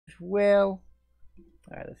will.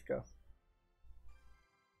 Alright, let's go.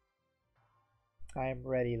 I am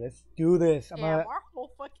ready. Let's do this. Damn, our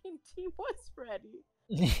whole fucking team was ready.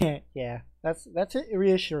 Yeah, that's it,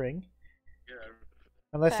 reassuring. Yeah.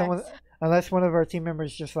 Unless one of our team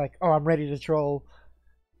members just like, oh, I'm ready to troll.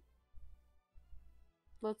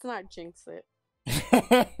 Let's not jinx it.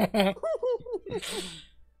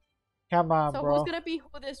 Come on, So bro. who's gonna be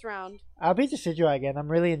who this round? I'll be Decidueye again. I'm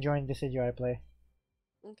really enjoying Decidueye play.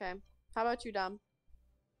 Okay. How about you, Dom?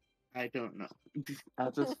 I don't know. I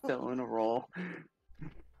just fell in a roll.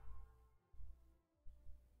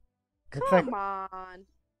 Come on.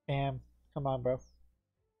 Damn. Come on, bro.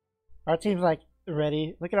 Our team's like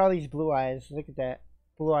ready. Look at all these blue eyes. Look at that.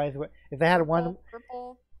 Blue eyes. If they had one.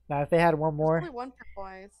 Purple. Now, if they had one more. There's only one purple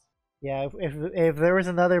eyes. Yeah, if there was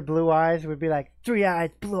another blue eyes, we'd be like 3 eyes,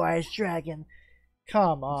 blue eyes dragon.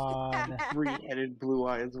 Come on. 3-headed blue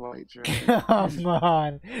eyes white dragon. Come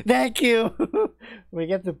on. Thank you. We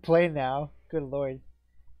get to play now. Good lord.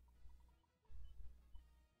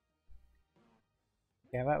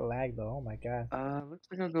 Yeah, that lag though. Oh my god. Looks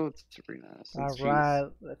like I'll go with Sabrina.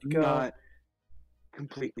 Alright, let's go. Not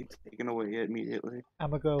completely taken away immediately. I'm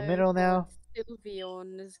gonna go middle now.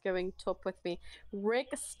 Sylveon is going top with me. Rick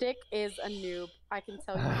Stick is a noob. I can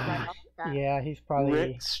tell you right off the bat. Yeah, he's probably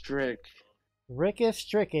Rick Strick. Rick is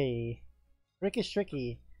tricky. Rick is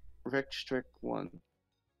tricky. Rick Strick 1.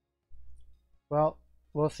 Well,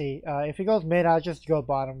 we'll see. If he goes mid, I'll just go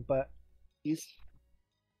bottom. But He's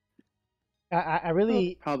I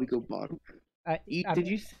really probably go bottom. Did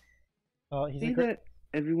you he's see that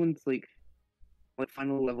everyone's like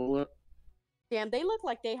final level up? Damn, they look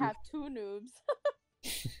like they have 2 noobs.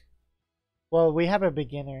 Well, we have a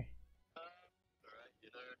beginner.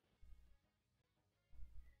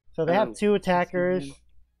 So they have 2 attackers.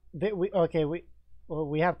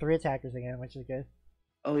 We have 3 attackers again, which is good.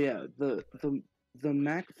 Oh yeah, the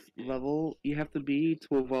max level you have to be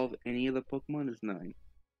to evolve any of the Pokemon is 9.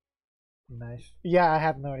 Nice. Yeah, I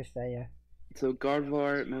have noticed that. Yeah. So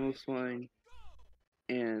Gardevoir, Mamoswine,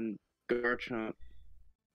 and Garchomp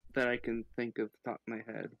that I can think of the top of my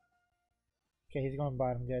head. Okay, he's going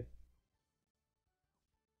bottom. Good.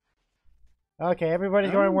 Okay,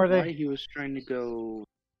 everybody's I don't going know where why they he was trying to go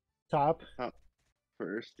top.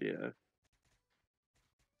 First, yeah.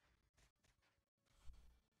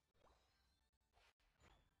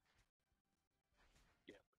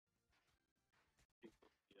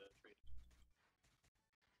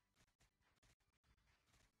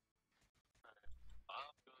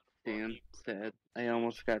 Damn, sad. I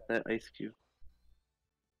almost got that ice cube.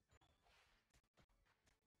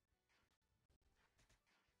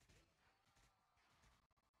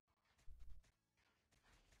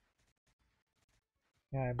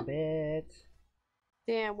 I bet.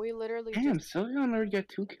 Damn, we literally Damn, just... Sylveon already got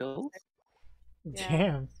 2 kills? Yeah.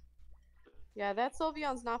 Damn. Yeah, that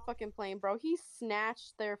Sylveon's not fucking playing, bro. He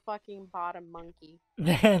snatched their fucking bottom monkey.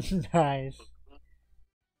 That's nice.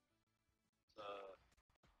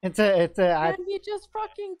 It's a. And he just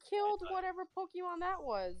fucking killed whatever Pokemon that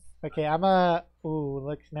was. Okay, ooh,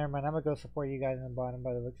 looks. Never mind. I'm gonna go support you guys in the bottom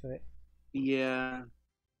by the looks of it. Yeah.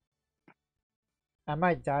 I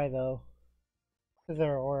might die though. Cause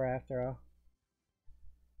they're aura after all.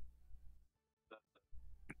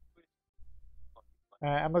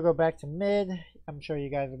 Alright, I'm gonna go back to mid. I'm sure you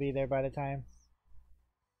guys will be there by the time.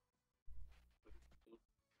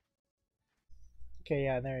 Okay,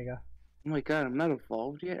 yeah, there you go. Oh my god, I'm not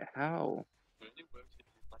evolved yet? How?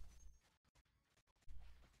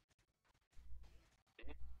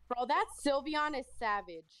 Bro, that Sylveon is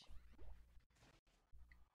savage.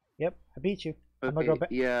 Yep, I beat you. Okay, I'm gonna go back.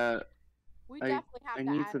 yeah, We definitely have I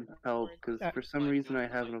to need add some him help, afterwards. because for some reason I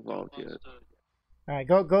haven't evolved yet. Alright,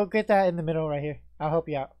 go get that in the middle right here. I'll help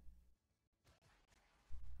you out.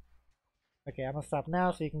 Okay, I'm gonna stop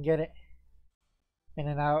now so you can get it. And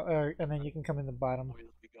then you can come in the bottom.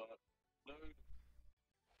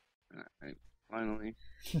 Alright, finally.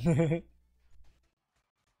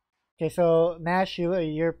 Okay, so Nash,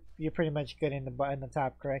 you're pretty much good in the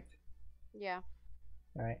top, correct? Yeah.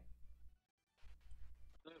 All right.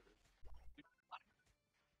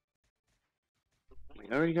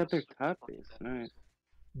 I already got their top base. Nice.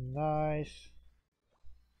 Nice.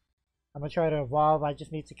 I'm gonna try to evolve. I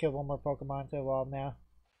just need to kill one more Pokemon to evolve now.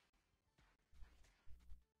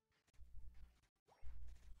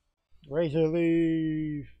 Razor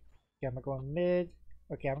Leaf. Okay, I'm gonna go mid.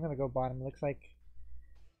 Okay, I'm gonna go bottom. Looks like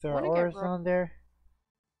there are auras on there.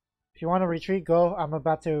 If you want to retreat, go. I'm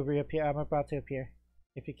about to reappear. I'm about to appear.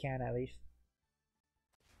 If you can, at least.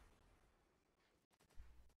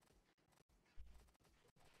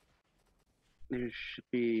 there should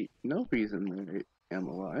be no reason that I am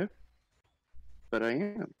alive, but I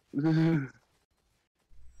am.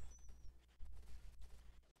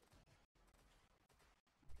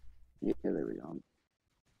 Yeah, there we go.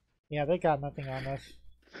 Yeah, they got nothing on us.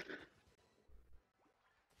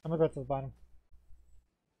 I'm gonna go to the bottom.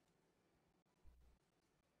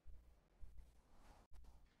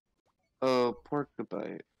 Oh,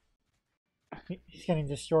 Porcupine. He's getting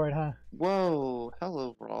destroyed, huh? Whoa,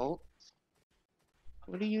 hello, Ralt.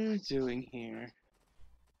 What are you doing here?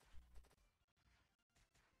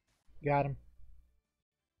 Got him.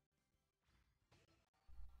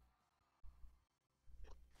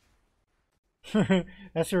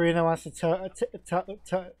 That Serena wants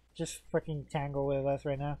to just fucking tangle with us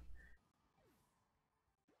right now.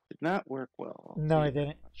 Did not work well. I'll No, tell it you that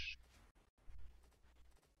didn't. much.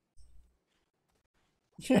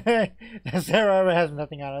 Sarah has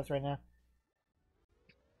nothing on us right now.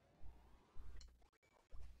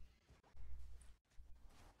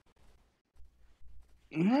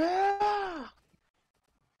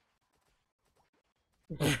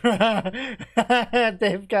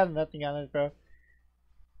 They've got nothing on us, bro.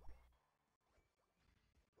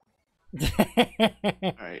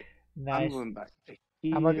 Alright. Nice. I'm going back to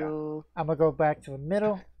heal. I'm gonna go back to the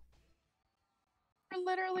middle. We're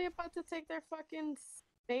literally about to take their fucking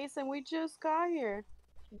space and we just got here.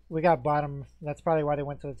 We got bottom. That's probably why they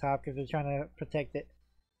went to the top, because they're trying to protect it.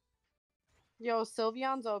 Yo,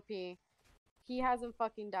 Sylveon's OP. He hasn't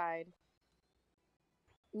fucking died.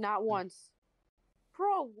 Not once.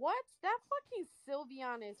 Bro, what? That fucking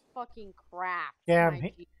Sylveon is fucking crap. Damn,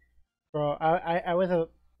 bro.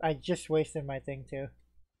 I just wasted my thing too.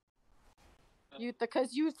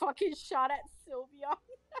 Because you fucking shot at Sylveon.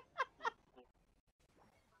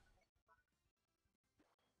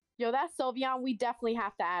 Yo, that Sylveon, we definitely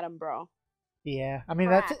have to add him, bro. Yeah, I mean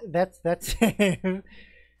Crap. that's.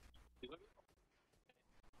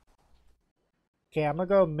 Okay, I'm gonna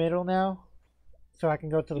go middle now, so I can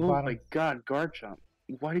go to the bottom. Oh my god, Garchomp.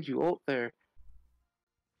 Why did you ult there?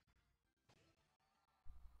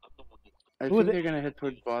 I think they're gonna head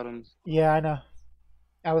towards bottoms. Yeah, I know.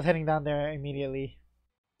 I was heading down there immediately.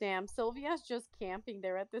 Damn, Sylveon's just camping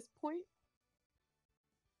there at this point.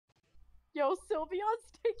 Yo,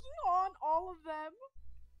 Sylveon's taking on all of them.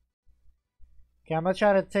 Okay, I'm gonna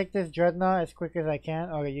try to take this Dreadnought as quick as I can.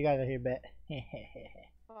 Okay, you guys are here, bet.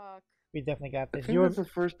 Fuck. We definitely got I this. think that's the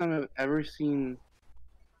first time I've ever seen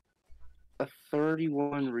a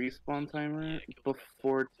 31 respawn timer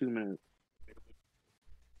before 2 minutes.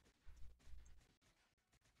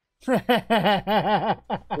 Wait,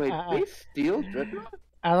 they steal Dreadnought?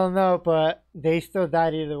 I don't know, but they still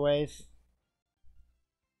died either ways.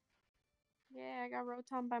 Yeah, I got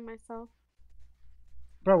Rotom by myself.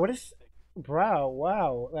 Bro, what is... Bro,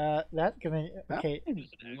 wow. That's gonna... Okay.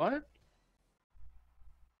 What?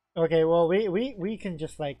 Okay, well, we can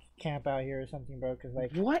just, like, camp out here or something, bro, because,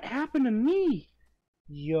 like... What happened to me?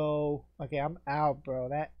 Yo. Okay, I'm out, bro.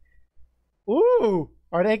 That... Ooh!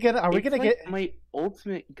 Are we gonna like get... My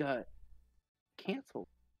ultimate got canceled.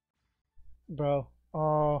 Bro.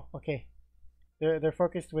 Oh, okay. They're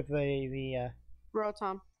focused with the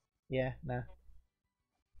Rotom. Yeah, nah.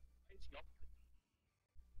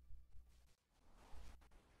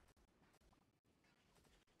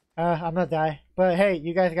 I'm gonna die. But hey,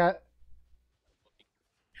 you guys got...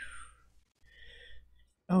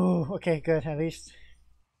 Oh, okay, good, at least.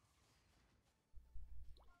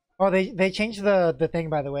 Oh, they changed the thing,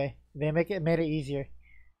 by the way. They made it easier.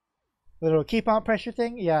 The little keep on pressure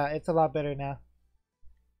thing, yeah, it's a lot better now.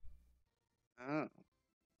 Oh.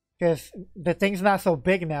 Because the thing's not so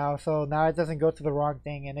big now, so now it doesn't go to the wrong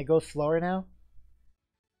thing, and it goes slower now.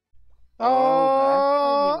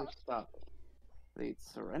 Oh, that's why they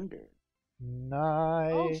surrendered.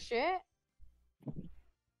 Nice. Oh shit.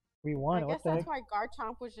 We won. I guess that's why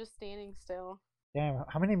Garchomp was just standing still. Damn,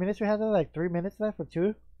 how many minutes we had there? Like 3 minutes left or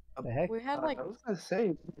 2? The heck? We had like... I was gonna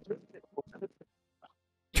say.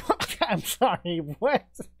 I'm sorry, what?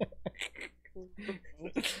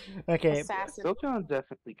 Okay. Sylveon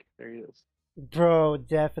definitely carry this. Bro,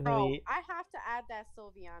 definitely. Bro, I have to add that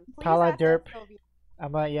Sylveon. Please Paladerp. add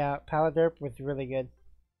that Sylveon. Yeah, Paladerp was really good.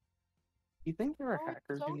 You think there are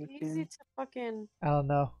hackers so in this easy game? to fucking... I don't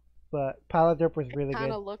know, but Paladerp was really good.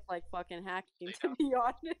 Kind of looked like fucking hacking, to be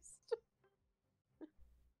honest.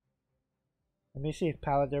 Let me see if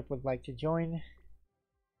Paladerp would like to join.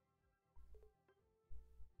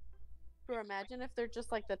 Bro, imagine if they're just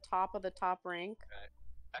like the top of the top rank.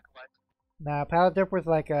 Nah, Paladerp was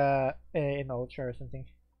like an Ultra or something.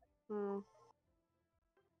 Hmm.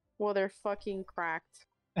 Well, they're fucking cracked.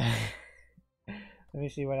 Let me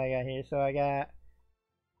see what I got here. So I got,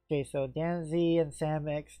 okay, so Dan Z and Sam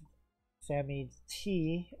X, Sammy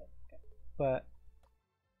T, but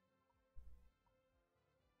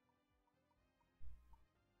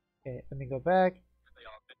okay, let me go back.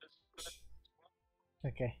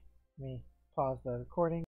 Okay, let me pause the recording.